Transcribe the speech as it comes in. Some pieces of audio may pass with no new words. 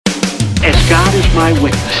As God is my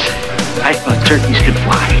witness, I thought turkeys could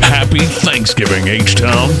fly. Happy Thanksgiving,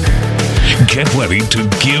 H-Town. Get ready to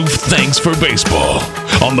give thanks for baseball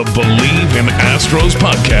on the Believe in Astros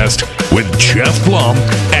podcast with Jeff Blum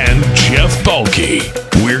and Jeff Balke.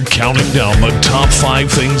 We're counting down the top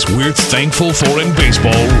 5 things we're thankful for in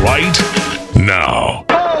baseball right now.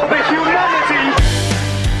 Oh, the humanity!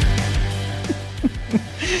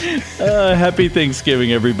 Happy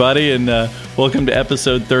Thanksgiving, everybody, and welcome to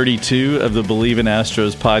episode 32 of the Believe in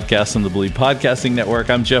Astros podcast on the Believe Podcasting Network.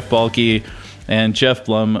 I'm Jeff Balke, and Jeff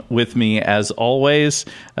Blum with me as always.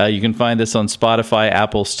 You can find us on Spotify,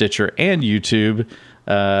 Apple, Stitcher, and YouTube.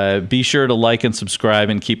 Be sure to like and subscribe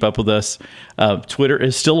and keep up with us. Twitter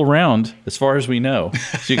is still around as far as we know.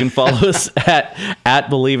 So you can follow us at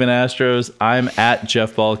Believe in Astros. I'm at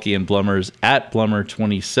Jeff Balke, and Blummer's at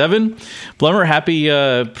Blummer27. Blummer, happy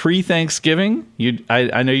pre-Thanksgiving.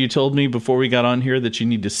 I know you told me before we got on here that you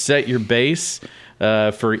need to set your base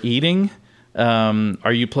for eating.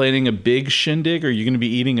 Are you planning a big shindig? Are you going to be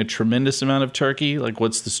eating a tremendous amount of turkey? Like,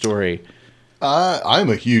 what's the story?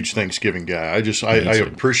 I'm a huge Thanksgiving guy. I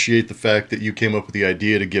appreciate the fact that you came up with the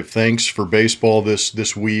idea to give thanks for baseball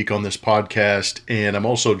this week on this podcast, and I'm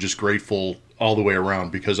also just grateful all the way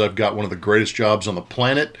around because I've got one of the greatest jobs on the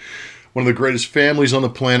planet, one of the greatest families on the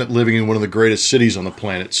planet, living in one of the greatest cities on the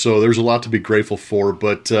planet. So there's a lot to be grateful for,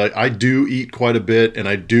 but I do eat quite a bit, and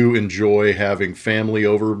I do enjoy having family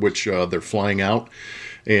over, which they're flying out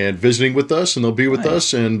and visiting with us, and they'll be with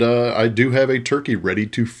us, and I do have a turkey ready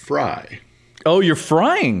to fry. Oh, you're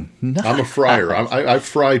frying. Nice. I'm a fryer. I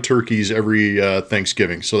fry turkeys every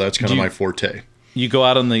Thanksgiving, so that's kind of my forte. You go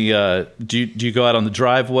out on the do you go out on the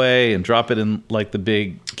driveway and drop it in like the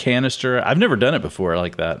big canister? I've never done it before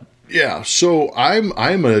like that. Yeah, so I'm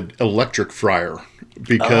an electric fryer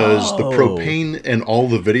because the propane and all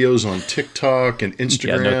the videos on TikTok and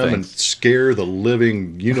Instagram and scare the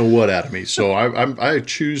living you know what out of me. So I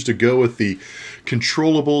choose to go with the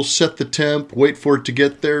controllable, set the temp, wait for it to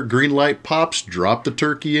get there, green light pops, drop the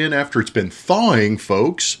turkey in after it's been thawing,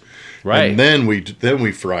 folks. Right. And then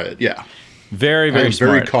we fry it. Yeah. Very, very I'm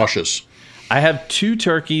smart. very cautious. I have 2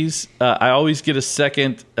 turkeys. I always get a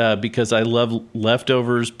second because I love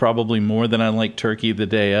leftovers probably more than I like turkey the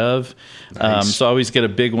day of. Nice. So I always get a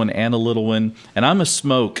big one and a little one. And I'm a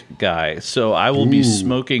smoke guy, so I will be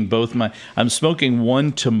smoking both I'm smoking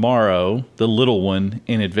one tomorrow, the little one,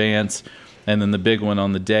 in advance, and then the big one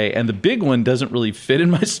on the day. And the big one doesn't really fit in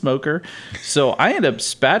my smoker, so I end up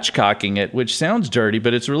spatchcocking it, which sounds dirty,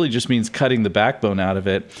 but it really just means cutting the backbone out of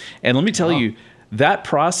it. And let me tell you, that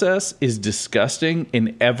process is disgusting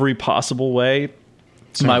in every possible way.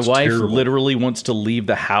 My wife literally wants to leave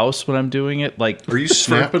the house when I'm doing it. Like, are you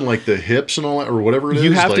snapping like the hips and all that, or whatever it is?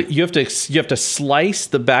 You have to slice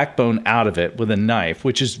the backbone out of it with a knife,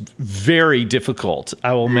 which is very difficult.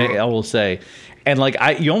 I will say. And like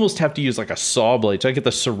you almost have to use like a saw blade. So I get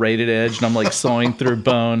the serrated edge, and I'm like sawing through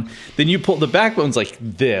bone. Then you pull the backbone's like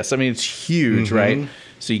this. I mean, it's huge, right?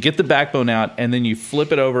 So you get the backbone out, and then you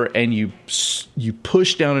flip it over, and you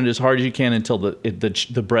push down it as hard as you can until the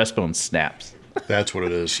breastbone snaps. That's what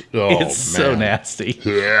it is. Oh, it's so nasty.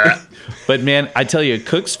 But man, I tell you, it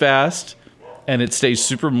cooks fast, and it stays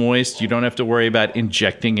super moist. You don't have to worry about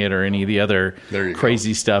injecting it or any of the other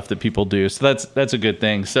crazy stuff that people do. So that's a good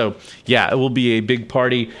thing. So yeah, it will be a big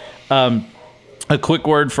party. A quick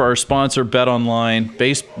word for our sponsor, Bet Online.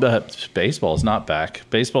 Baseball is not back.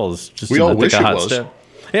 Baseball is just we all wish a it hot was. step.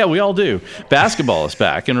 Yeah, we all do. Basketball is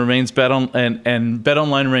back and remains Bet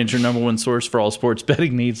Online remains your number one source for all sports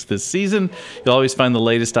betting needs this season. You'll always find the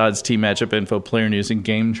latest odds, team matchup info, player news, and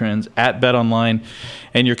game trends at Bet Online,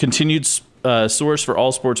 and your continued source for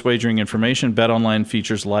all sports wagering information. Bet Online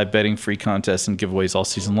features live betting, free contests, and giveaways all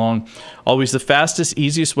season long. Always the fastest,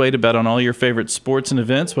 easiest way to bet on all your favorite sports and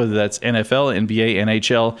events, whether that's NFL, NBA,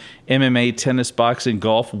 NHL, MMA, tennis, boxing,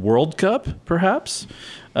 golf, World Cup, perhaps.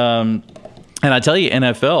 And I tell you,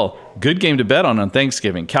 NFL, good game to bet on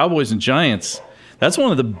Thanksgiving. Cowboys and Giants, that's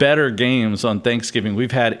one of the better games on Thanksgiving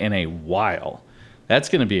we've had in a while. That's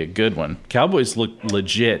going to be a good one. Cowboys look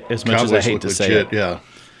legit, as much as I hate to say it. Yeah,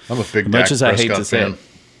 I'm a big Dak Prescott fan.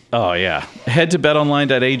 Oh, yeah. Head to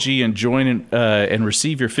betonline.ag and join and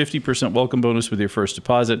receive your 50% welcome bonus with your first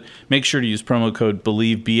deposit. Make sure to use promo code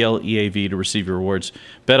BELIEVE, BLEAV, to receive your rewards.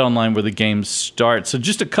 BetOnline, where the games start. So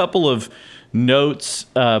just a couple of notes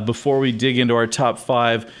before we dig into our top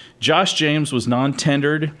 5. Josh James was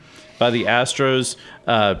non-tendered by the Astros.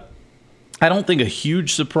 I don't think a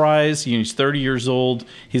huge surprise. He's 30 years old.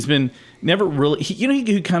 He's been never really,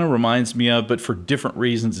 who kind of reminds me of, but for different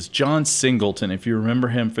reasons, is John Singleton. If you remember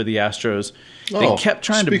him for the Astros, they kept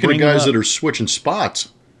trying to bring speaking of guys up, that are switching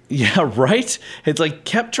spots. Yeah, right? It's like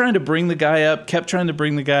kept trying to bring the guy up.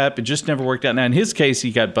 It just never worked out. Now, in his case,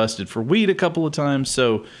 he got busted for weed a couple of times,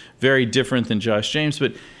 so very different than Josh James,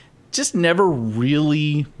 but just never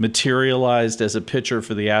really materialized as a pitcher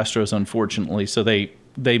for the Astros, unfortunately, so they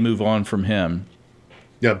move on from him.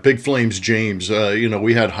 Yeah, Big Flames James.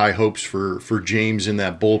 We had high hopes for James in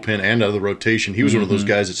that bullpen and out of the rotation. He was one of those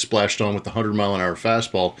guys that splashed on with the 100-mile-an-hour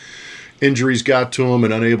fastball. Injuries got to him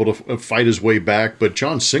and unable to fight his way back. But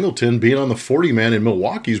John Singleton being on the 40-man in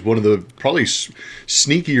Milwaukee is one of the probably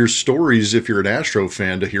sneakier stories, if you're an Astro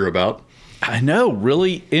fan, to hear about. I know.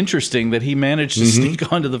 Really interesting that he managed to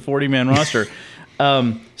sneak onto the 40-man roster.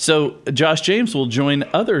 So Josh James will join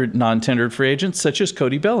other non-tendered free agents, such as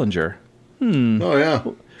Cody Bellinger. Oh, yeah.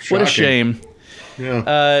 What Shocking. a shame.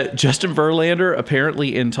 Yeah. Justin Verlander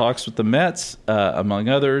apparently in talks with the Mets, among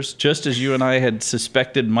others, just as you and I had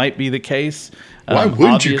suspected might be the case. Why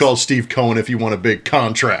wouldn't you call Steve Cohen if you want a big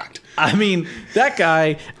contract? I mean, that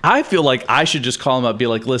guy, I feel like I should just call him up and be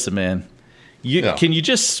like, listen, man, can you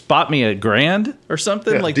just spot me $1,000 or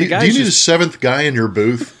something? Yeah. Like do you need a seventh guy in your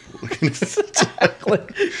booth?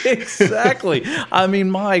 Exactly. I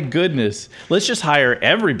mean, my goodness. Let's just hire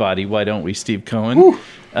everybody. Why don't we, Steve Cohen?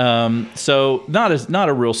 So not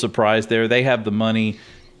a real surprise there. They have the money.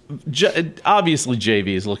 Obviously, JV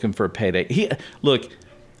is looking for a payday. He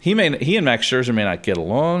and Max Scherzer may not get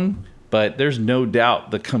along, but there's no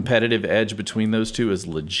doubt the competitive edge between those two is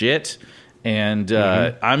legit, and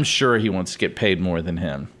I'm sure he wants to get paid more than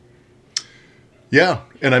him. Yeah,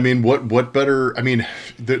 and I mean, what better? I mean,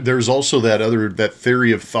 there's also that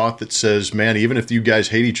theory of thought that says, man, even if you guys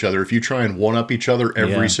hate each other, if you try and one up each other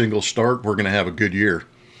every single start, we're going to have a good year.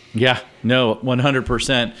 Yeah, no,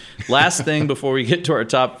 100%. Last thing before we get to our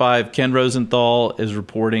top five, Ken Rosenthal is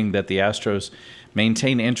reporting that the Astros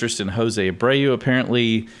maintain interest in Jose Abreu.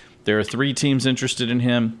 Apparently, there are 3 teams interested in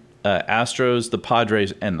him: Astros, the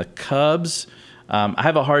Padres, and the Cubs. I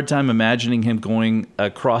have a hard time imagining him going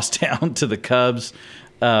across town to the Cubs.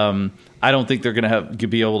 I don't think they're going to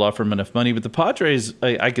be able to offer him enough money. But the Padres,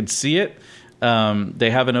 I could see it. They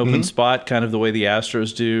have an open spot, kind of the way the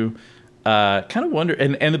Astros do. Kind of wonder,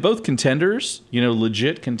 and they're both contenders,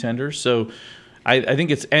 legit contenders. So I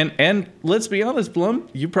think it's and let's be honest, Blum,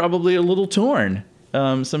 you're probably a little torn.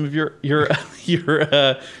 Some of your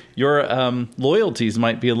loyalties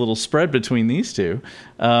might be a little spread between these two.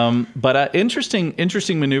 But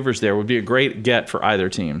interesting maneuvers there would be a great get for either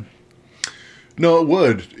team. No, it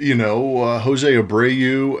would. Jose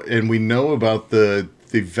Abreu, and we know about the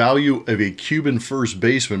value of a Cuban first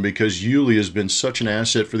baseman because Yuli has been such an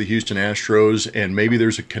asset for the Houston Astros, and maybe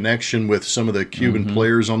there's a connection with some of the Cuban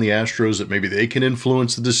players on the Astros that maybe they can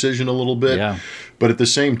influence the decision a little bit. Yeah. But at the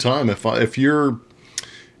same time, if you're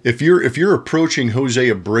approaching Jose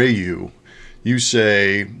Abreu, you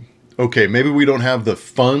say, okay, maybe we don't have the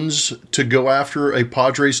funds to go after a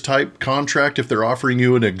Padres type contract if they're offering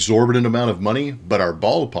you an exorbitant amount of money, but our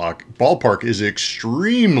ballpark is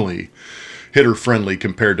extremely hitter friendly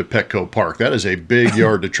compared to Petco Park. That is a big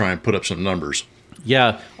yard to try and put up some numbers.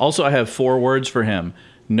 Yeah. Also, I have 4 words for him: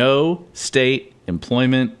 no state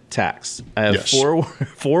employment tax. I have 4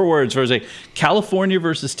 words for Jose. California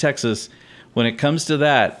versus Texas. When it comes to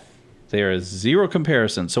that, there is zero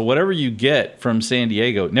comparison. So whatever you get from San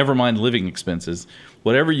Diego, never mind living expenses,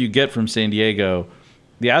 whatever you get from San Diego,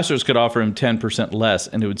 the Astros could offer him 10% less,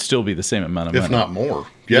 and it would still be the same amount of money. If not more.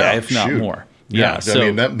 Yeah, if not more. Yeah. So,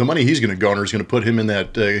 I mean, the money he's going to garner is going to put him in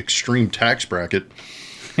that extreme tax bracket.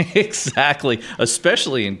 Exactly,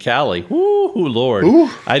 especially in Cali. Woo, Lord. Ooh.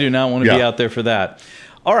 I do not want to be out there for that.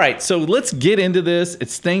 All right, so let's get into this.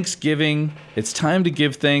 It's Thanksgiving. It's time to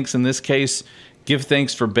give thanks. In this case, give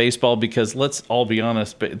thanks for baseball because let's all be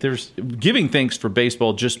honest, but there's giving thanks for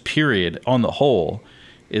baseball just period on the whole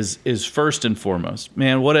is first and foremost.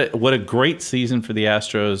 Man, what a great season for the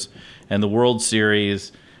Astros and the World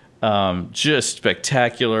Series. Just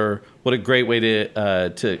spectacular. What a great way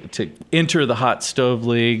to enter the Hot Stove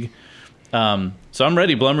League. So I'm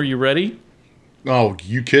ready. Blum, are you ready? Oh,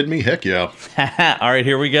 you kidding me? Heck yeah. All right,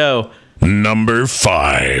 here we go. Number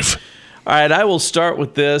 5. All right, I will start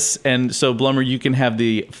with this. And so, Blummer, you can have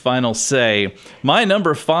the final say. My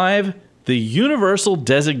number 5, the universal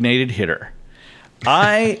designated hitter.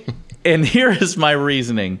 And here is my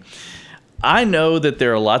reasoning. I know that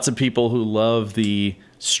there are lots of people who love the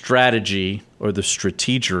strategy or the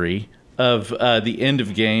strategery of the end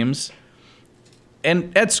of games.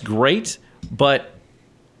 And that's great, but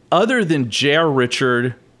other than J.R.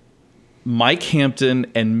 Richard, Mike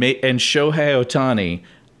Hampton, and Shohei Ohtani,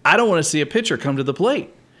 I don't want to see a pitcher come to the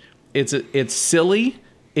plate. It's silly.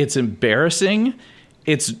 It's embarrassing.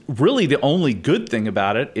 it's really the only good thing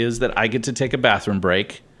about it is that I get to take a bathroom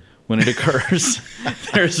break when it occurs.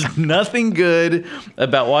 There's nothing good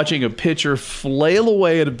about watching a pitcher flail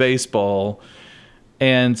away at a baseball.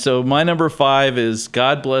 And so my number 5 is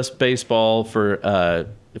God bless baseball for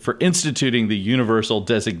instituting the universal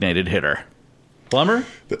designated hitter. Plummer?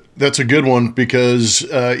 That's a good one because,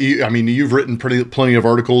 you've written plenty of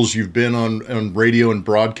articles. You've been on radio and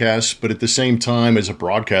broadcasts, but at the same time, as a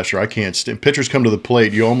broadcaster, I can't stand. Pitchers come to the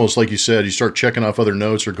plate. You almost, like you said, you start checking off other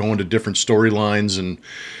notes or going to different storylines and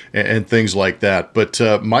things like that. But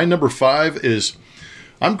my number 5 is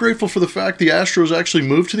I'm grateful for the fact the Astros actually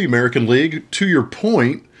moved to the American League. To your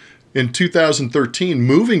point, in 2013,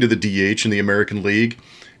 moving to the DH in the American League.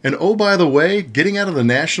 And oh, by the way, getting out of the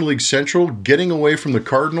National League Central, getting away from the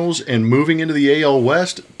Cardinals, and moving into the AL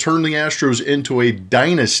West turned the Astros into a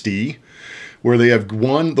dynasty where they have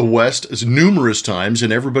won the West numerous times,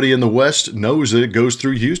 and everybody in the West knows that it goes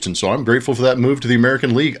through Houston. So I'm grateful for that move to the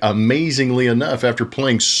American League. Amazingly enough, after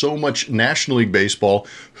playing so much National League baseball,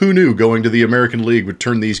 who knew going to the American League would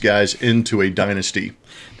turn these guys into a dynasty?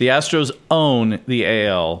 The Astros own the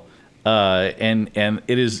AL. And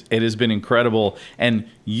it has been incredible. And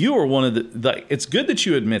you are one of the it's good that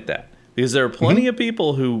you admit that, because there are plenty of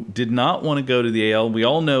people who did not want to go to the AL. We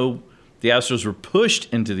all know the Astros were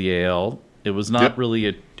pushed into the AL. It was not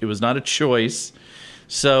it was not a choice.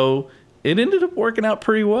 So it ended up working out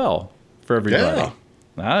pretty well for everybody.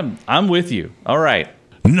 Yeah. I'm with you. All right.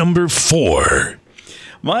 Number 4.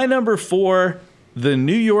 My number 4, the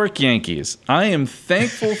New York Yankees. I am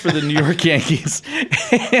thankful for the New York Yankees.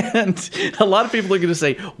 And a lot of people are going to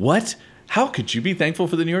say, what? How could you be thankful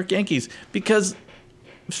for the New York Yankees? Because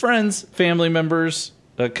friends, family members,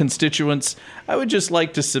 constituents, I would just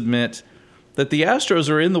like to submit that the Astros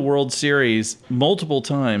are in the World Series multiple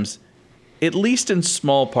times, at least in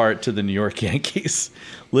small part to the New York Yankees.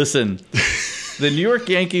 Listen, the New York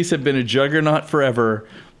Yankees have been a juggernaut forever,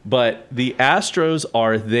 but the Astros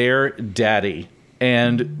are their daddy.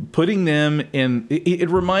 And putting them in, it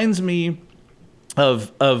reminds me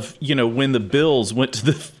of when the Bills went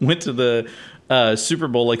to the Super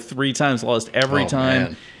Bowl like 3 times, lost every time.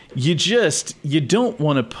 Man. You don't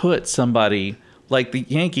want to put somebody like the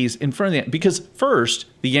Yankees in front of because first,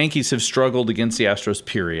 the Yankees have struggled against the Astros,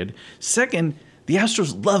 period. Second, the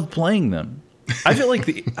Astros love playing them. I feel like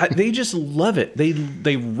they just love it.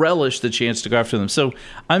 They relish the chance to go after them. So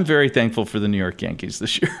I'm very thankful for the New York Yankees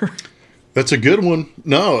this year. That's a good one.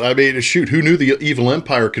 No, I mean, shoot, who knew the evil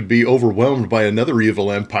empire could be overwhelmed by another evil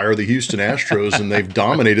empire, the Houston Astros, and they've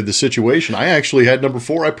dominated the situation. I actually had number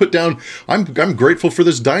 4. I put down, I'm grateful for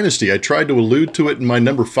this dynasty. I tried to allude to it in my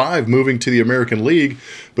number 5, moving to the American League.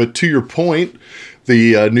 But to your point,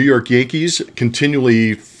 the New York Yankees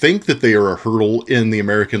continually think that they are a hurdle in the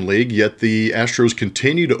American League, yet the Astros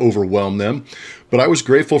continue to overwhelm them. But I was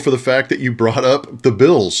grateful for the fact that you brought up the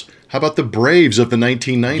Bills. How about the Braves of the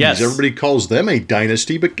 1990s? Yes. Everybody calls them a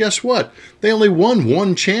dynasty, but guess what? They only won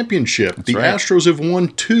 1 championship. That's the right. Astros have won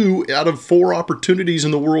 2 out of 4 opportunities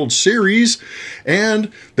in the World Series,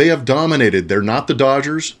 and they have dominated. They're not the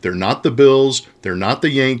Dodgers. They're not the Bills. They're not the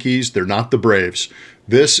Yankees. They're not the Braves.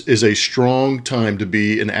 This is a strong time to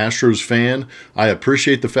be an Astros fan. I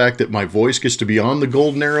appreciate the fact that my voice gets to be on the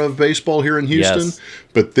golden era of baseball here in Houston, Yes.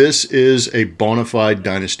 but this is a bona fide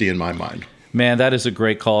dynasty in my mind. Man, that is a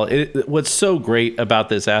great call. What's so great about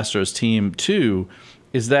this Astros team, too,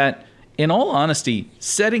 is that, in all honesty,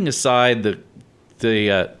 setting aside the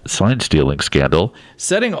sign stealing scandal,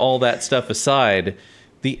 setting all that stuff aside,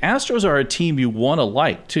 the Astros are a team you want to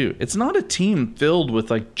like, too. It's not a team filled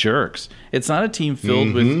with, like, jerks. It's not a team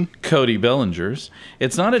filled with Cody Bellingers.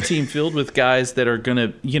 It's not a team filled with guys that are going to,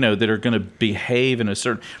 behave in a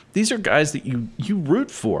certain... These are guys that you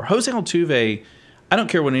root for. Jose Altuve... I don't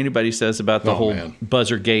care what anybody says about the whole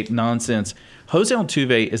Buzzergate nonsense. Jose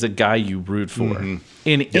Altuve is a guy you root for.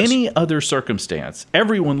 In any other circumstance,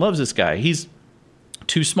 everyone loves this guy. He's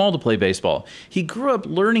too small to play baseball. He grew up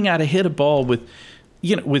learning how to hit a ball with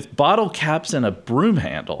bottle caps and a broom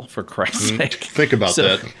handle, for Christ's sake. Think about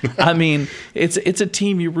that. I mean, it's a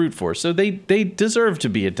team you root for. So they deserve to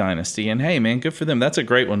be a dynasty. And hey, man, good for them. That's a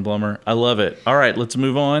great one, Blummer. I love it. All right, let's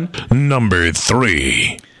move on. Number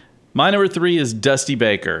 3. My number 3 is Dusty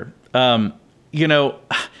Baker. Never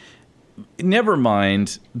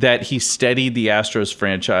mind that he steadied the Astros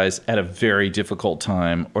franchise at a very difficult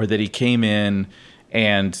time, or that he came in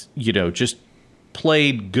and, just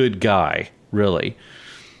played good guy, really.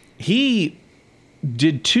 He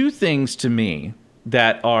did 2 things to me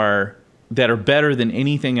that are better than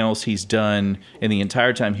anything else he's done in the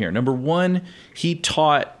entire time here. Number 1, he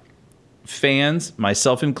taught fans,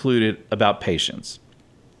 myself included, about patience.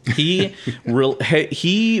 He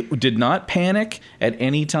did not panic at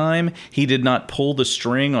any time. He did not pull the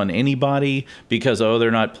string on anybody because, they're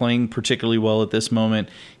not playing particularly well at this moment.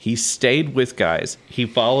 He stayed with guys. He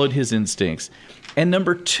followed his instincts. And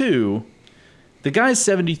number two, the guy's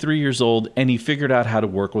 73 years old, and he figured out how to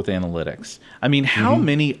work with analytics. I mean, how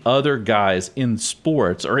many other guys in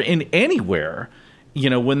sports or in anywhere,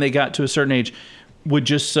 when they got to a certain age, would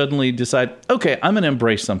just suddenly decide, okay, I'm going to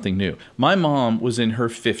embrace something new. My mom was in her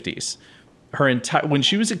 50s. When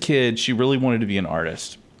she was a kid, she really wanted to be an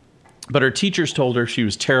artist. But her teachers told her she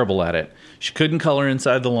was terrible at it. She couldn't color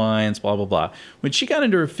inside the lines, blah, blah, blah. When she got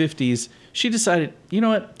into her 50s, she decided, you know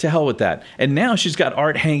what, to hell with that. And now she's got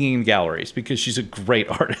art hanging in galleries because she's a great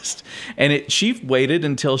artist. And she waited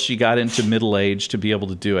until she got into middle age to be able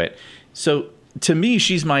to do it. So to me,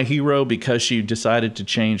 she's my hero because she decided to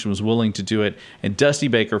change and was willing to do it. And Dusty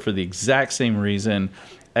Baker for the exact same reason,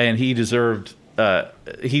 and he deserved to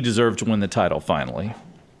win the title finally.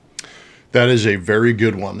 That is a very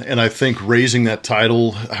good one, and I think raising that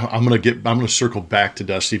title, I'm going to circle back to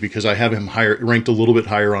Dusty because I have him ranked a little bit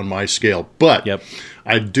higher on my scale. But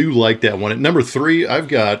I do like that one. At number 3,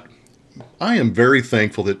 I am very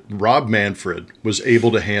thankful that Rob Manfred was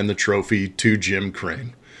able to hand the trophy to Jim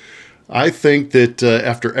Crane. I think that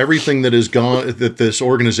after everything that this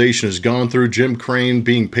organization has gone through, Jim Crane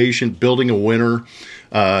being patient, building a winner,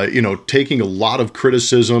 taking a lot of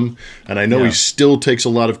criticism, and I know he still takes a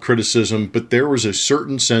lot of criticism, but there was a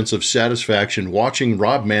certain sense of satisfaction watching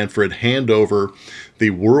Rob Manfred hand over the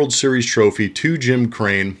World Series trophy to Jim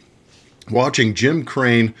Crane, watching Jim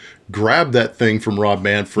Crane grab that thing from Rob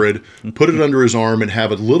Manfred, put it under his arm, and have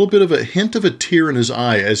a little bit of a hint of a tear in his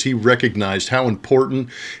eye as he recognized how important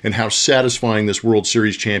and how satisfying this World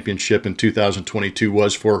Series championship in 2022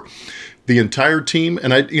 was for the entire team.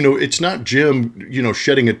 And it's not Jim,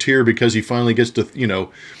 shedding a tear because he finally gets to,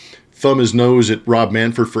 thumb his nose at Rob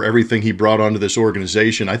Manfred for everything he brought onto this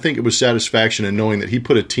organization. I think it was satisfaction in knowing that he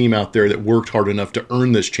put a team out there that worked hard enough to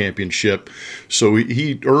earn this championship. So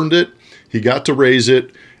he earned it. He got to raise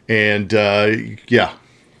it. And that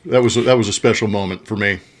was a special moment for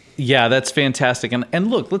me. Yeah, that's fantastic. And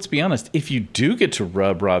look, let's be honest. If you do get to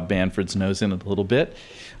rub Rob Manfred's nose in it a little bit,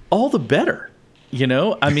 all the better.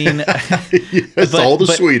 I mean, yes, all the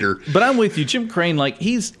sweeter. But I'm with you, Jim Crane. One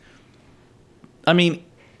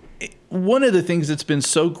of the things that's been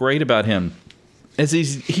so great about him is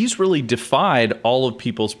he's really defied all of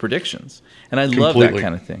people's predictions, and I love that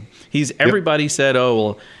kind of thing. Everybody said, oh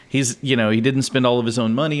well. He didn't spend all of his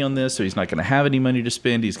own money on this, so he's not going to have any money to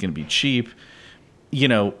spend. He's going to be cheap.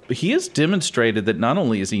 He has demonstrated that not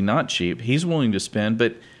only is he not cheap, he's willing to spend,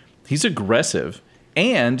 but he's aggressive.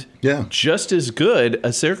 And just as good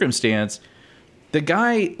a circumstance, the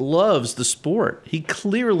guy loves the sport. He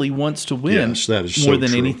clearly wants to win more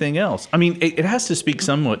than anything else. I mean, it has to speak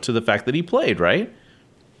somewhat to the fact that he played, right?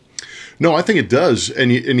 No, I think it does.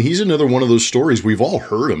 And he's another one of those stories. We've all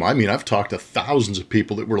heard him. I mean, I've talked to thousands of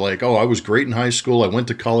people that were like, oh, I was great in high school. I went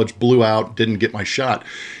to college, blew out, didn't get my shot.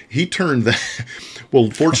 He turned that.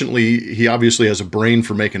 Well, fortunately, he obviously has a brain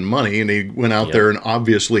for making money, and he went out there and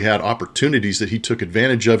obviously had opportunities that he took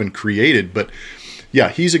advantage of and created. But yeah,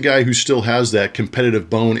 he's a guy who still has that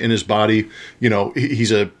competitive bone in his body.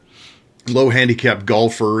 He's a low handicap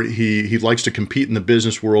golfer. He likes to compete in the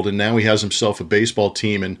business world, and now he has himself a baseball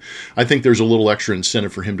team. And I think there's a little extra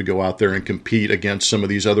incentive for him to go out there and compete against some of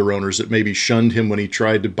these other owners that maybe shunned him when he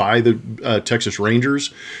tried to buy the Texas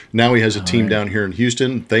Rangers. Now he has a team down here in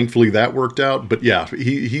Houston. Thankfully that worked out. But yeah,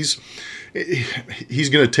 he's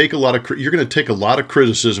going to take you're going to take a lot of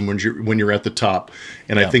criticism when you're at the top,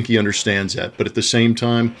 and I think he understands that. But at the same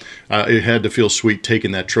time, it had to feel sweet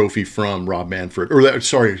taking that trophy from Rob Manfred.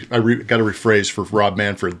 Got to rephrase for Rob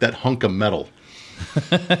Manfred, that hunk of metal.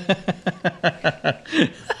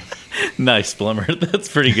 Nice, Plummer. That's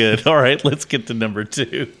pretty good. All right, let's get to number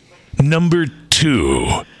 2. Number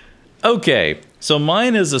 2. Okay, so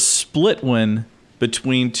mine is a split win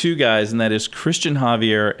between two guys, and that is Christian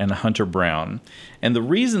Javier and Hunter Brown. And the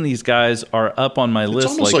reason these guys are up on my list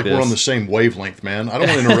it's almost like we're on the same wavelength, man. I don't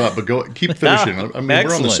want to interrupt, but keep finishing. I mean,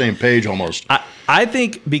 we're on the same page almost. I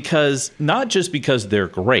think not just because they're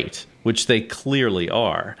great, which they clearly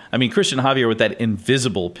are. I mean, Christian Javier with that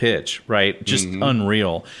invisible pitch, right? Just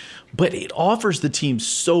unreal. But it offers the team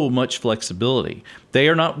so much flexibility. They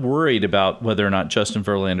are not worried about whether or not Justin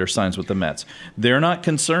Verlander signs with the Mets. They're not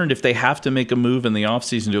concerned if they have to make a move in the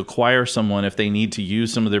offseason to acquire someone, if they need to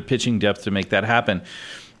use some of their pitching depth to make that happen.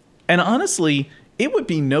 And honestly, it would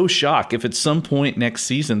be no shock if at some point next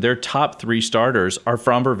season their top 3 starters are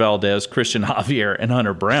Framber Valdez, Christian Javier, and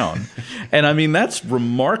Hunter Brown. And I mean, that's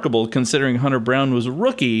remarkable considering Hunter Brown was a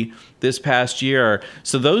rookie this past year.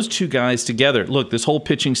 So those 2 guys together, look, this whole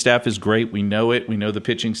pitching staff is great. We know it. We know the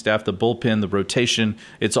pitching staff, the bullpen, the rotation.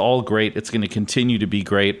 It's all great. It's going to continue to be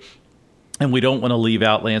great. And we don't want to leave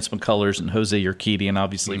out Lance McCullers and Jose Urquidy and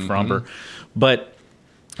obviously Framber. But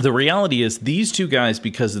the reality is these 2 guys,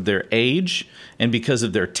 because of their age and because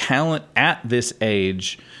of their talent at this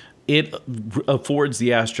age, it affords the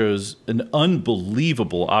Astros an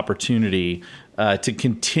unbelievable opportunity to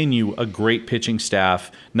continue a great pitching staff,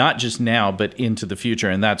 not just now, but into the future,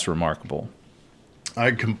 and that's remarkable.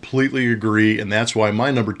 I completely agree, and that's why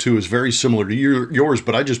my number 2 is very similar to yours,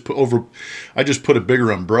 but I just put a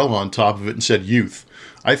bigger umbrella on top of it and said youth.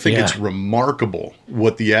 I think it's remarkable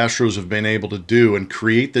what the Astros have been able to do and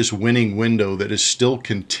create this winning window that is still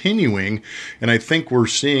continuing. And I think we're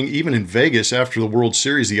seeing, even in Vegas after the World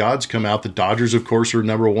Series, the odds come out. The Dodgers, of course, are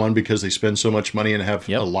number 1 because they spend so much money and have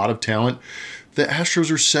a lot of talent. The Astros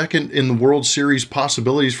are second in the World Series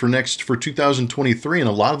possibilities for 2023, and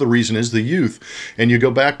a lot of the reason is the youth. And you go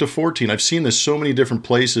back to 14. I've seen this so many different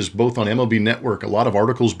places, both on MLB Network, a lot of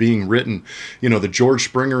articles being written. You know, the George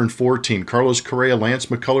Springer in 14, Carlos Correa, Lance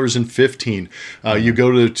McCullers in 15. You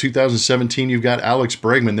go to 2017, you've got Alex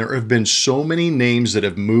Bregman. There have been so many names that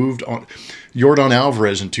have moved on. Yordan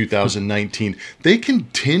Alvarez in 2019. They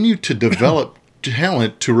continue to develop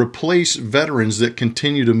talent to replace veterans that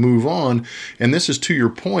continue to move on. And this is to your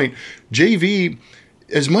point, JV,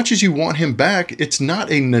 as much as you want him back, it's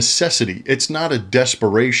not a necessity. It's not a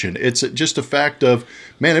desperation. It's just a fact of,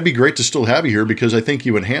 man, it'd be great to still have you here because I think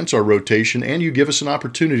you enhance our rotation and you give us an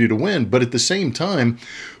opportunity to win. But at the same time,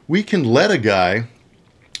 we can let a guy,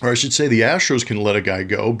 or I should say the Astros can let a guy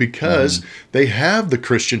go because they have the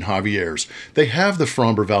Christian Javiers. They have the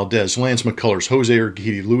Framber Valdez, Lance McCullers, Jose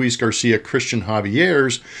Urquidy, Luis Garcia, Christian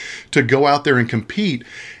Javiers to go out there and compete.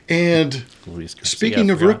 And speaking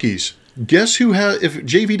of rookies, guess who has, if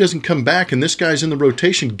JV doesn't come back and this guy's in the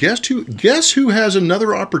rotation, guess who has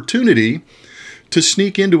another opportunity to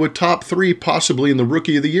sneak into a top 3 possibly in the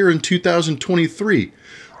Rookie of the Year in 2023?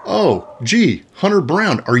 Oh, gee, Hunter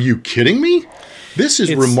Brown. Are you kidding me? This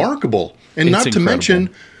is remarkable, and not to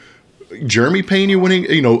mention Jeremy Pena winning.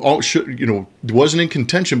 Wasn't in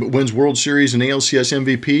contention, but wins World Series and ALCS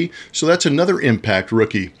MVP. So that's another impact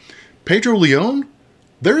rookie. Pedro Leon,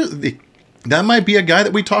 that might be a guy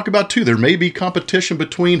that we talk about too. There may be competition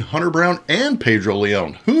between Hunter Brown and Pedro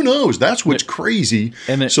Leon. Who knows? That's what's crazy.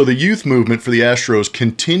 So the youth movement for the Astros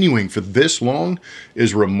continuing for this long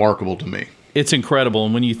is remarkable to me. It's incredible,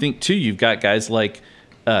 and when you think too, you've got guys like.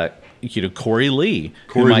 Corey Lee,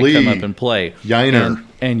 who might come up and play. Yainer.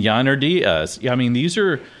 And Yainer Diaz. I mean, these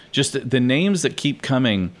are just the names that keep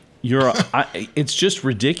coming. It's just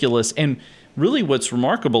ridiculous. And really what's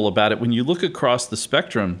remarkable about it, when you look across the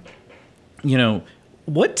spectrum,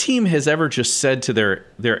 what team has ever just said to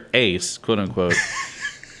their ace, quote unquote,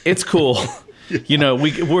 it's cool.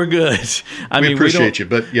 We're good. We appreciate you,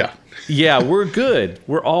 but yeah. Yeah, we're good.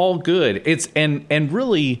 We're all good. It's and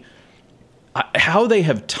really how they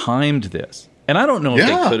have timed this. And I don't know if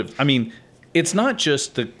they could have. I mean, it's not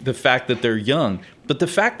just the fact that they're young, but the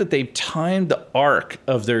fact that they've timed the arc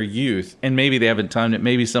of their youth, and maybe they haven't timed it.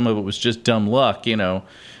 Maybe some of it was just dumb luck, you got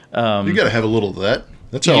to have a little of that.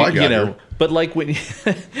 That's how I got here. But like when you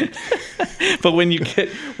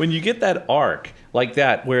get that arc like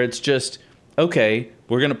that, where it's just, okay,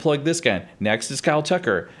 we're going to plug this guy. Next is Kyle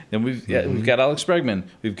Tucker. Then we've got Alex Bregman.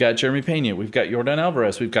 We've got Jeremy Pena. We've got Yordan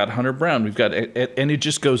Alvarez. We've got Hunter Brown. And it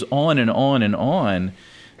just goes on and on and on.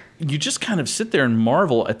 You just kind of sit there and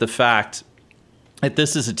marvel at the fact that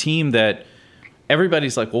this is a team that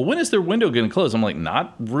everybody's like, well, when is their window going to close? I'm like,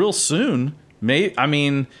 not real soon.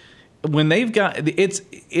 When they've got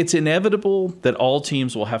it's inevitable that all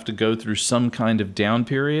teams will have to go through some kind of down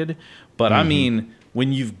period. But I mean,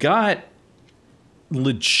 when you've got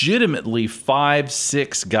legitimately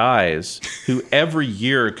 5-6 guys who every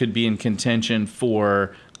year could be in contention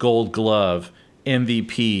for Gold Glove,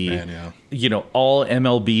 MVP, all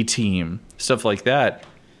MLB team, stuff like that.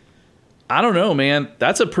 I don't know, man.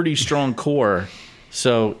 That's a pretty strong core.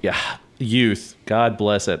 So yeah, youth, God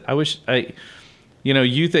bless it.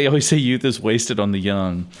 Youth, they always say youth is wasted on the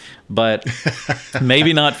young, but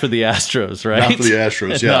maybe not for the Astros, right? Not for the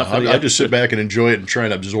Astros, yeah. I just sit back and enjoy it and try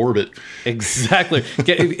and absorb it. Exactly. Could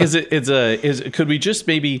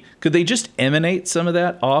they just emanate some of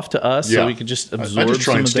that off to us so we could just absorb? I just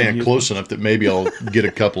try and stand close enough that maybe I'll get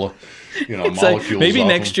a couple of molecules. Maybe off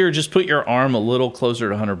next them. year, just put your arm a little closer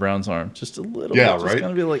to Hunter Brown's arm, just a little. Yeah, bit. right. Just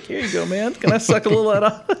gonna be like, here you go, man. Can I suck a little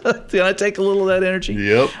of that? Can I take a little of that energy?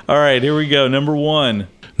 Yep. All right, here we go. Number one.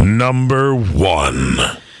 Number one.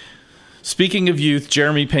 Speaking of youth,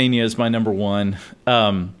 Jeremy Pena is my number one.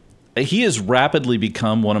 He has rapidly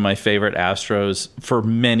become one of my favorite Astros for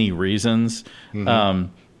many reasons.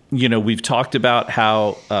 We've talked about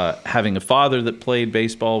how having a father that played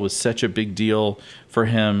baseball was such a big deal for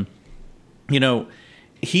him.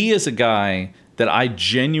 He is a guy that I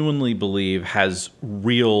genuinely believe has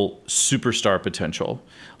real superstar potential.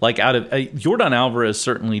 Like Yordan Alvarez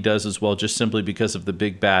certainly does as well, just simply because of the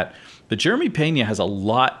big bat. But Jeremy Pena has a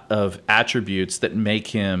lot of attributes that make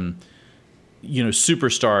him,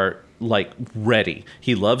 superstar like ready.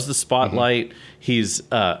 He loves the spotlight. He's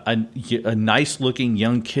a nice looking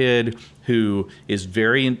young kid who is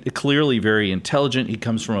clearly very intelligent. He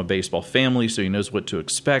comes from a baseball family, so he knows what to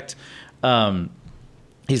expect.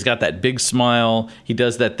 He's got that big smile. He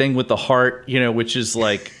does that thing with the heart, which is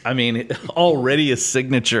like, already a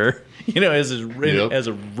signature, as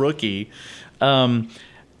a rookie.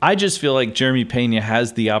 I just feel like Jeremy Pena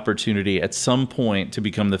has the opportunity at some point to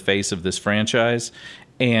become the face of this franchise.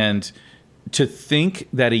 And to think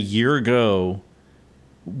that a year ago,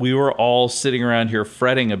 we were all sitting around here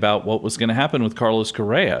fretting about what was going to happen with Carlos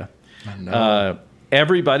Correa. I know.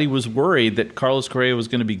 Everybody was worried that Carlos Correa was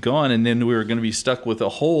going to be gone, and then we were going to be stuck with a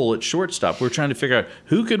hole at shortstop. We were trying to figure out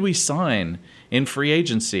who could we sign in free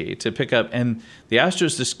agency to pick up. And the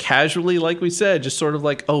Astros just casually, like we said, just sort of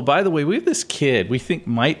like, oh, by the way, we have this kid we think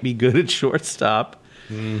might be good at shortstop.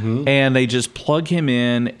 And they just plug him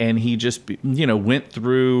in, and he just, went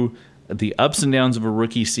through the ups and downs of a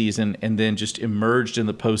rookie season and then just emerged in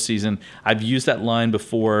the postseason. I've used that line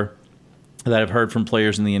before that I've heard from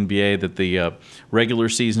players in the NBA, that the regular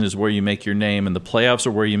season is where you make your name and the playoffs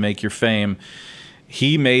are where you make your fame.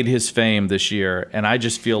 He made his fame this year, and I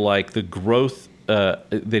just feel like the growth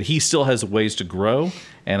that he still has ways to grow,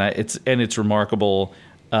 and it's remarkable.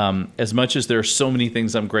 As much as there are so many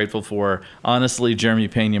things I'm grateful for, honestly, Jeremy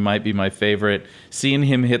Pena might be my favorite. Seeing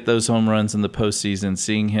him hit those home runs in the postseason,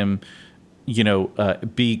 seeing him,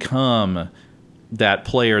 become that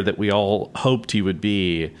player that we all hoped he would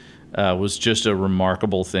be, was just a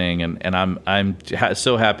remarkable thing, and I'm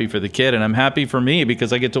so happy for the kid, and I'm happy for me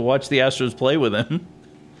because I get to watch the Astros play with him.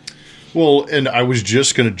 Well, and I was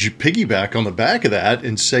just going to piggyback on the back of that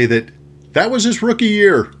and say that was his rookie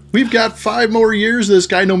year. We've got 5 more years of this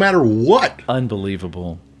guy, no matter what.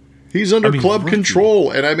 Unbelievable. He's under club rookie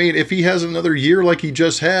control, and if he has another year like he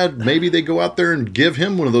just had, maybe they go out there and give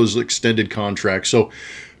him one of those extended contracts. So,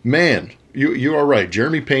 man, you are right,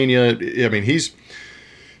 Jeremy Pena.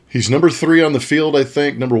 He's number 3 on the field, I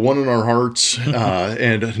think. Number 1 in our hearts,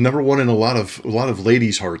 and number 1 in a lot of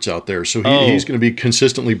ladies' hearts out there. So he's going to be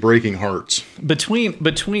consistently breaking hearts. But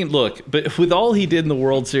with all he did in the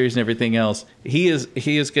World Series and everything else, he is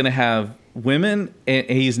going to have women, and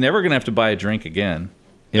he's never going to have to buy a drink again.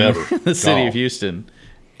 Never. In the city of Houston.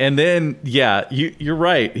 And then, you're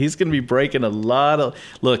right. He's going to be breaking a lot of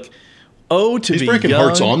he's breaking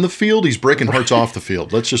hearts on the field. He's breaking hearts off the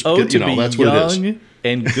field. Let's just that's what it is.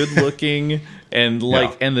 And good looking and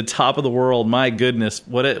and the top of the world. My goodness,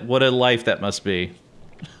 what a life that must be.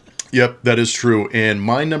 Yep, that is true. And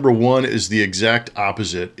my number 1 is the exact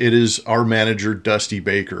opposite. It is our manager, Dusty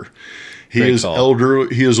Baker. He is elder.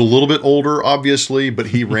 He is a little bit older, obviously, but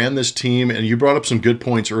he ran this team. And you brought up some good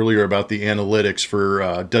points earlier about the analytics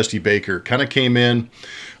for Dusty Baker. Kind of came in,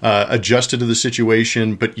 adjusted to the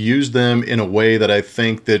situation, but used them in a way that I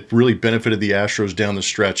think that really benefited the Astros down the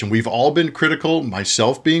stretch. And we've all been critical,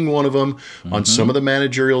 myself being one of them, on some of the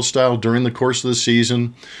managerial style during the course of the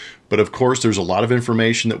season. But of course, there's a lot of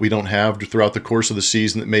information that we don't have throughout the course of the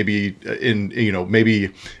season that maybe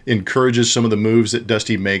encourages some of the moves that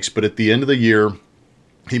Dusty makes. But at the end of the year,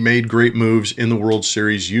 he made great moves in the World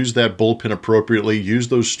Series, used that bullpen appropriately, used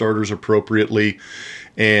those starters appropriately,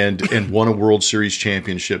 and won a World Series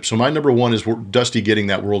championship. So my number 1 is Dusty getting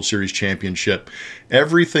that World Series championship.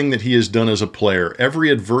 Everything that he has done as a player,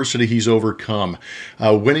 every adversity he's overcome,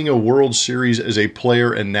 winning a World Series as a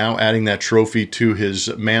player and now adding that trophy to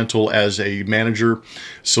his mantle as a manager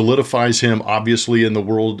solidifies him obviously in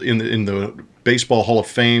the Baseball Hall of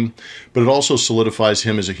Fame, but it also solidifies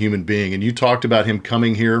him as a human being. And you talked about him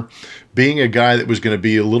coming here, being a guy that was going to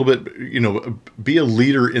be a little bit, be a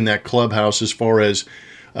leader in that clubhouse as far as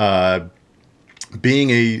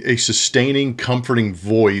being a sustaining, comforting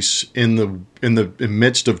voice in in the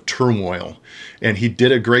midst of turmoil. And he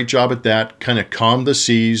did a great job at that, kind of calmed the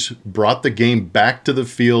seas, brought the game back to the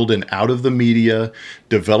field and out of the media,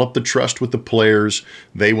 developed the trust with the players.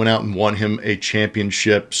 They went out and won him a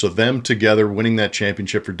championship. So them together winning that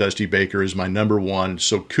championship for Dusty Baker is my number one.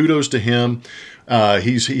 So kudos to him.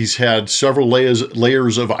 He's had several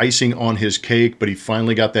layers of icing on his cake, but he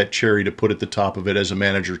finally got that cherry to put at the top of it as a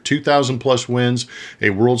manager. 2,000 plus wins, a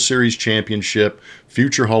World Series championship,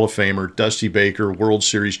 future Hall of Famer, Dusty Baker, World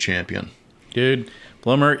Series champion. Dude,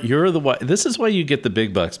 Blummer, you're the one. This is why you get the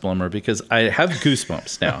big bucks, Blummer, because I have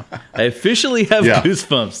goosebumps now. I officially have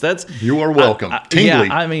goosebumps. You are welcome. Tingly.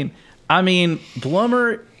 Yeah, I mean,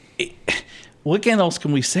 Blummer. What else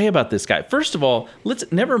can we say about this guy? First of all, let's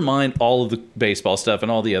never mind all of the baseball stuff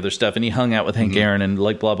and all the other stuff. And he hung out with Hank Aaron and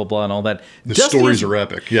like blah, blah, blah and all that. The stories are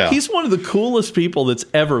epic. Yeah. He's one of the coolest people that's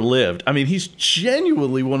ever lived. I mean, he's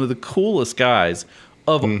genuinely one of the coolest guys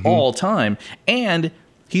of all time. And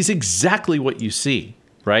he's exactly what you see,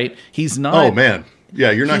 right? He's not. Oh, man.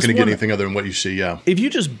 Yeah, you're not going to get anything other than what you see, yeah. If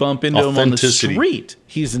you just bump into him on the street,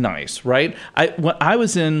 he's nice, right? When I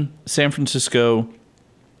was in San Francisco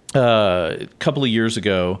a couple of years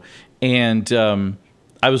ago, and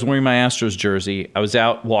I was wearing my Astros jersey. I was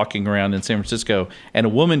out walking around in San Francisco, and a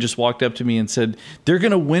woman just walked up to me and said, "They're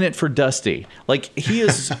going to win it for Dusty." Like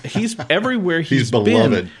he's everywhere he's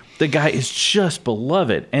beloved. Been. The guy is just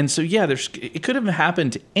beloved, and so yeah, it could have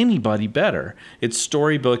happened to anybody better. It's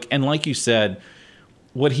storybook, and like you said,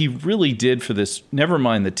 what he really did for this, never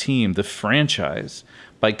mind the team, the franchise,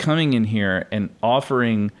 by coming in here and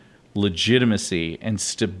offering legitimacy and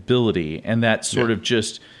stability and that sort of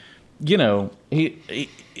just,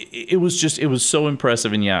 it was so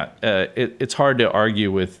impressive. And it's hard to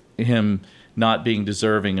argue with him not being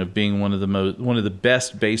deserving of being one of the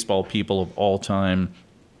best baseball people of all time.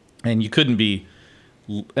 And you couldn't be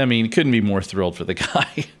more thrilled for the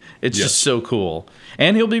guy. It's just so cool.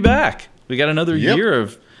 And he'll be back. We got another year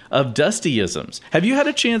of Dusty-isms. Have you had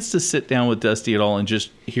a chance to sit down with Dusty at all and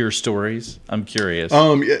just hear stories? I'm curious.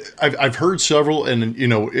 I've heard several, and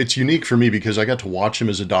it's unique for me because I got to watch him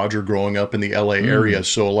as a Dodger growing up in the LA area.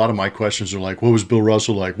 So a lot of my questions are like, what was Bill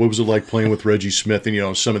Russell like? What was it like playing with Reggie Smith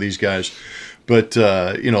and some of these guys? But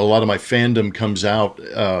a lot of my fandom comes out.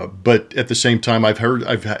 But at the same time,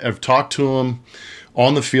 I've talked to him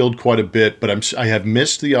on the field quite a bit, but I have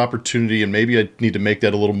missed the opportunity, and maybe I need to make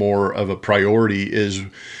that a little more of a priority,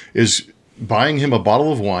 is buying him a bottle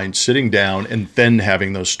of wine, sitting down, and then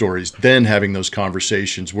having those stories, then having those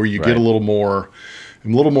conversations where you get a little more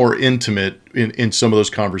intimate in some of those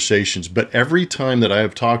conversations. But every time that I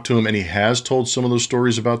have talked to him and he has told some of those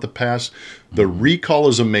stories about the past, the recall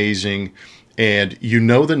is amazing, and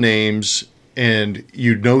the names and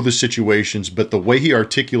the situations, but the way he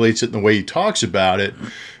articulates it and the way he talks about it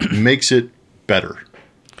makes it better.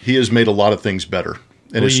 He has made a lot of things better,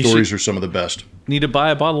 and his stories are some of the best. Need to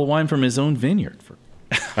buy a bottle of wine from his own vineyard.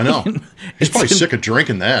 I know. He's probably sick of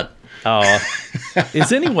drinking that. Oh,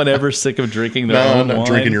 is anyone ever sick of drinking their own wine? No, not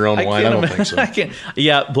drinking your own wine. I don't think so. I can't.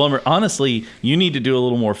 Yeah, Blummer, honestly, you need to do a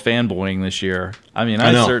little more fanboying this year. I mean,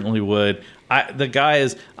 I certainly would.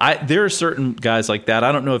 There are certain guys like that.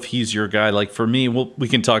 I don't know if he's your guy. Like for me, we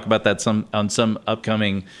can talk about that on some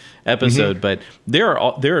upcoming episode. But there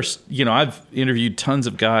are I've interviewed tons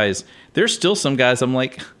of guys. There's still some guys I'm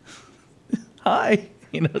like, hi.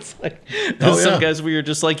 It's like there's some guys where you're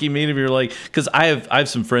just like, you meet him, you're like, because I have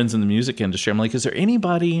some friends in the music industry. I'm like, is there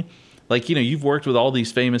anybody like, you've worked with all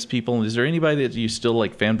these famous people, is there anybody that you still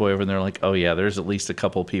like fanboy over? And they're like, oh yeah, there's at least a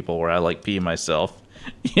couple people where I like pee myself,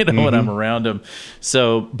 when I'm around him.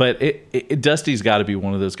 So, but Dusty's got to be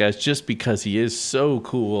one of those guys just because he is so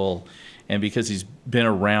cool and because he's been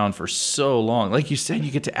around for so long. Like you said,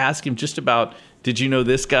 you get to ask him just about, did you know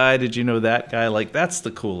this guy? Did you know that guy? Like that's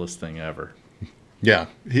the coolest thing ever. Yeah,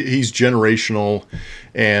 he's generational,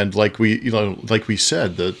 and like we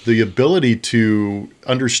said, the ability to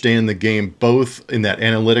understand the game both in that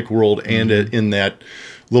analytic world and in that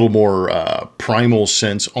little more primal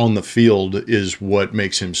sense on the field is what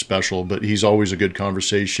makes him special. But he's always a good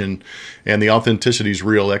conversation, and the authenticity is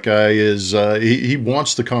real. That guy is he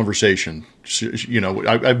wants the conversation.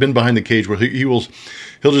 I've been behind the cage where he'll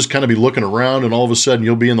just kind of be looking around, and all of a sudden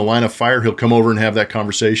you'll be in the line of fire. He'll come over and have that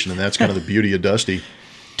conversation, and that's kind of the beauty of Dusty.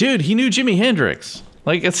 Dude, he knew Jimi Hendrix.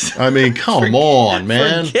 Like it's. I mean, come on,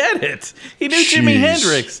 man. Forget it. He knew Jimi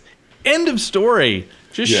Hendrix. End of story.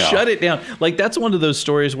 Just shut it down. Like that's one of those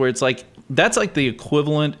stories where it's like that's like the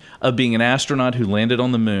equivalent of being an astronaut who landed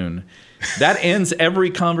on the moon. That ends every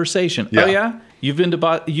conversation. Yeah. Oh yeah. You've been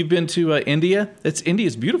to India?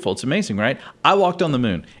 India's beautiful. It's amazing, right? I walked on the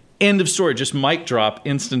moon. End of story. Just mic drop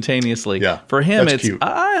instantaneously. Yeah, For him, that's it's cute.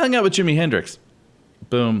 I hung out with Jimi Hendrix.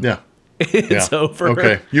 Boom. Yeah. It's over.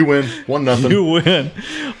 Okay, you win. 1-0. You win.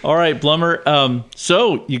 All right, Blummer.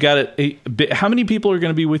 So you got it. How many people are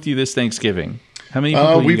going to be with you this Thanksgiving? How many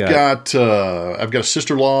people We've got I've got a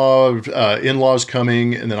sister-in-law, in-laws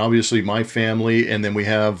coming, and then obviously my family, and then we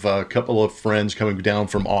have a couple of friends coming down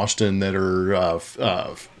from Austin that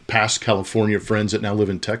are past California friends that now live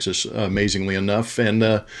in Texas, amazingly enough.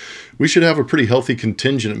 And we should have a pretty healthy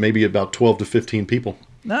contingent, maybe about 12 to 15 people.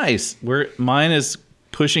 Nice. Mine is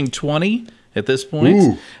pushing 20 at this point.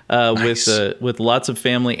 Ooh, nice. With lots of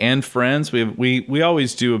family and friends. We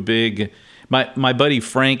always do a big. My buddy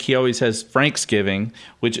Frank, he always has Franksgiving,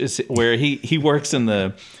 which is where he works in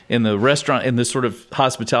the restaurant, in the sort of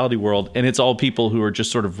hospitality world, and it's all people who are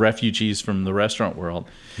just sort of refugees from the restaurant world.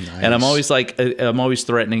 Nice. And I'm always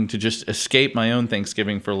threatening to just escape my own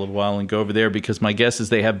Thanksgiving for a little while and go over there because my guess is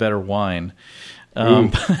they have better wine.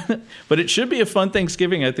 But it should be a fun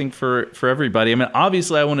Thanksgiving, I think, for everybody. I mean,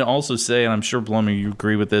 obviously, I want to also say, and I'm sure, Blummer, you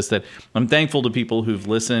agree with this, that I'm thankful to people who've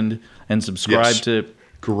listened and subscribed to.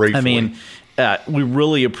 Gratefully. I mean, we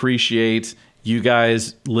really appreciate you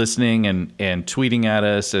guys listening and tweeting at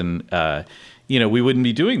us, and we wouldn't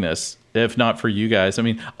be doing this if not for you guys. I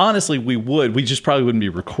mean, honestly, we would. We just probably wouldn't be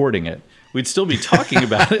recording it. We'd still be talking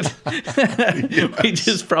about it. Yes. We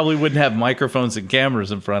just probably wouldn't have microphones and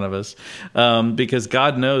cameras in front of us because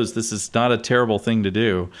God knows this is not a terrible thing to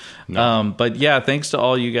do. No. But yeah, thanks to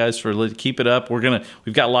all you guys for keep it up.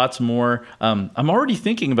 We've got lots more. I'm already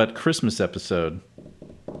thinking about Christmas episode.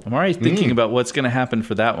 I'm already thinking about what's going to happen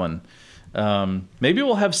for that one. Maybe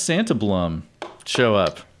we'll have Santa Blum show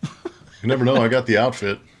up. You never know. I got the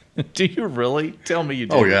outfit. Do you really? Tell me you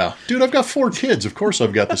do. Oh, yeah. Dude, I've got 4 kids. Of course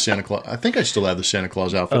I've got the Santa Claus. I think I still have the Santa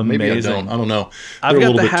Claus outfit. Amazing. Maybe I don't. I don't know. They're a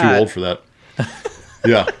little bit too old for that.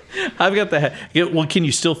 Yeah. I've got the hat. Yeah, well, can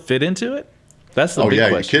you still fit into it? That's the big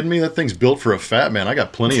question. Are you kidding me? That thing's built for a fat man. I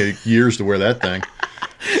got plenty of years to wear that thing.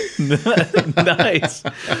 Nice.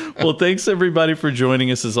 Well, thanks everybody for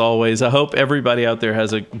joining us as always. I hope everybody out there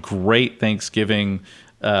has a great Thanksgiving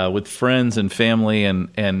with friends and family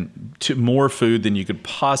and more food than you could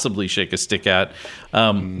possibly shake a stick at.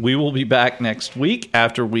 We will be back next week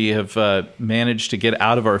after we have managed to get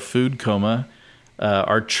out of our food coma,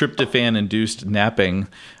 our tryptophan-induced napping.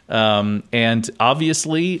 And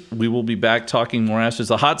obviously, we will be back talking more Astros.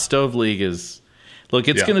 The Hot Stove League is... Look,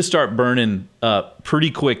 it's going to start burning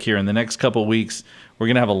pretty quick here in the next couple of weeks. We're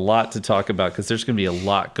going to have a lot to talk about because there's going to be a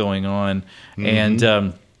lot going on. Mm-hmm.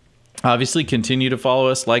 And obviously, continue to follow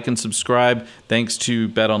us, like and subscribe. Thanks to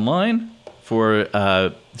BetOnline for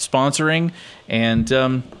sponsoring. And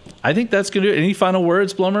I think that's going to do it. Any final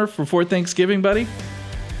words, Blummer, before Thanksgiving, buddy?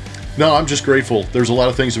 No, I'm just grateful. There's a lot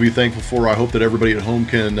of things to be thankful for. I hope that everybody at home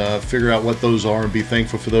can figure out what those are and be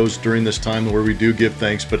thankful for those during this time where we do give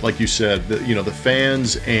thanks. But like you said, the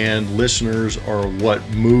fans and listeners are what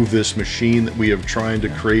move this machine that we are trying to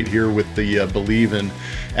create here with the Believe in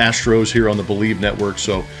Astros here on the Believe Network.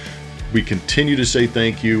 So we continue to say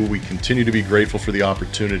thank you. We continue to be grateful for the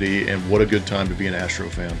opportunity, and what a good time to be an Astro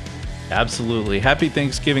fan. Absolutely. Happy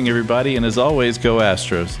Thanksgiving, everybody. And as always, go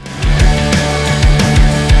Astros.